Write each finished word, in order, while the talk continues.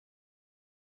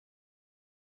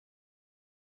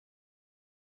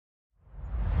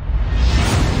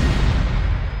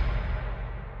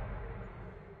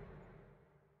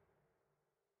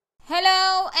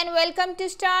and welcome to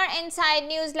Star Inside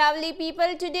News, lovely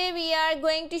people. Today we are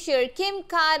going to share Kim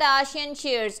Kardashian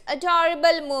shares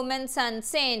adorable moment son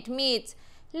Saint meets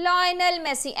Lionel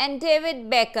Messi and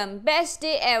David Beckham. Best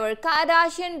day ever.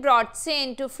 Kardashian brought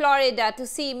Saint to Florida to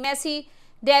see Messi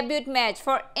debut match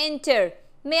for Inter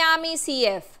Miami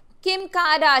CF. Kim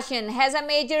Kardashian has a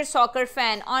major soccer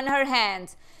fan on her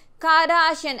hands.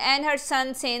 Kardashian and her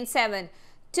son Saint 7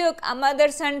 took a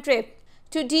mother-son trip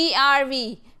to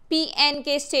DRV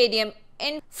PNK Stadium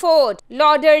in Fort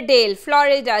Lauderdale,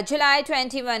 Florida, July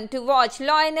 21 to watch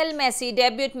Lionel Messi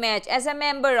debut match as a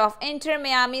member of Inter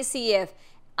Miami CF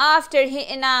after he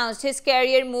announced his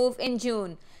career move in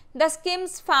June. The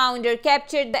Skims founder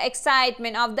captured the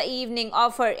excitement of the evening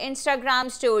of her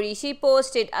Instagram story. She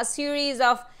posted a series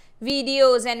of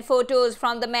videos and photos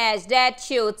from the match that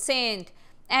showed Saint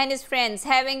and his friends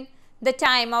having the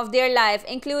time of their life,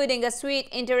 including a sweet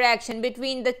interaction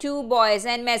between the two boys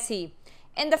and Messi.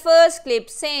 In the first clip,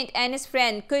 Saint and his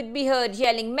friend could be heard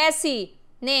yelling Messi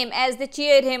name as they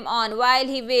cheered him on while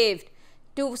he waved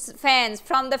to fans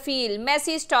from the field.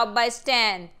 Messi stopped by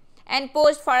stand and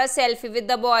posed for a selfie with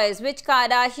the boys, which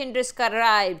Kardashian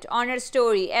described on her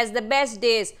story as the best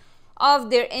days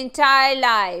of their entire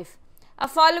life. A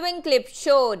following clip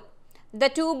showed the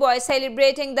two boys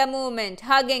celebrating the moment,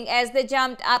 hugging as they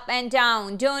jumped up and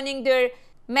down, donning their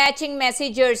matching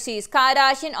Messi jerseys.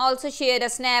 Kardashian also shared a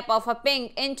snap of a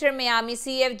pink Inter Miami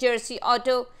CF jersey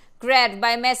autographed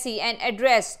by Messi and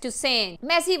addressed to Saint.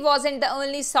 Messi wasn't the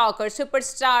only soccer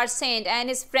superstar Saint and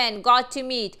his friend got to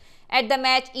meet at the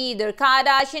match either.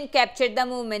 Kardashian captured the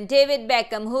moment. David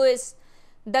Beckham, who is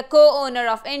the co-owner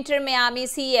of Inter Miami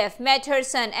CF, met her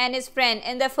son and his friend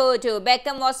in the photo.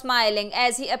 Beckham was smiling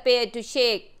as he appeared to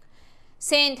shake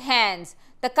Saint's hands.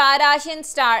 The Kardashian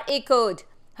star echoed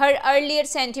her earlier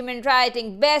sentiment,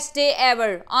 writing "Best day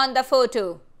ever" on the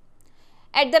photo.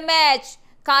 At the match,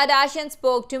 Kardashian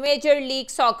spoke to Major League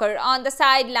Soccer on the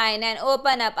sideline and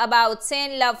opened up about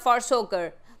Saint's love for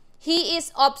soccer. "He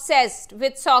is obsessed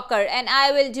with soccer and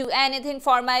I will do anything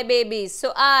for my babies,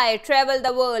 so I travel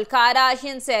the world,"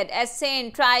 Kardashian said as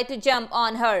Saint tried to jump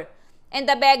on her. In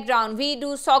the background, "We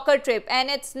do soccer trip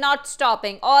and it's not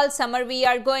stopping. All summer we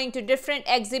are going to different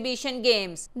exhibition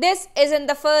games." This isn't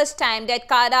the first time that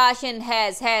Kardashian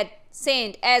has had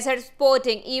Saint as her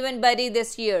sporting event buddy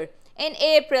this year. In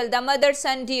April, the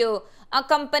mother-son duo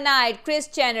accompanied Kris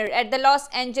Jenner at the Los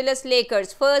Angeles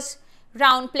Lakers' first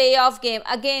round playoff game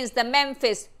against the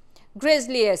Memphis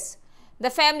Grizzlies. The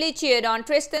family cheered on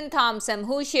Tristan Thompson,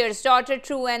 who shares daughter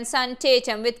True and son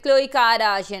Tatum with Khloe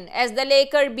Kardashian, as the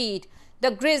Lakers beat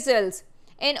the Grizzlies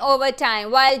in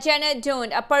overtime, while Jenner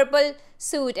donned a purple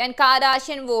suit and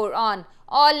Kardashian wore on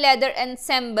all-leather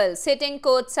ensemble, sitting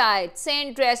courtside.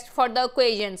 Saint dressed for the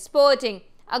occasion, sporting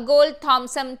a gold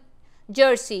Thompson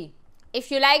jersey.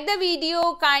 If you like the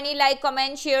video, kindly like,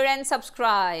 comment, share and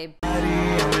subscribe.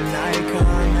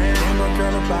 Icon, man, my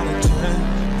girl about a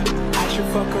 10. I should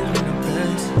fuck her in the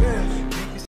Benz.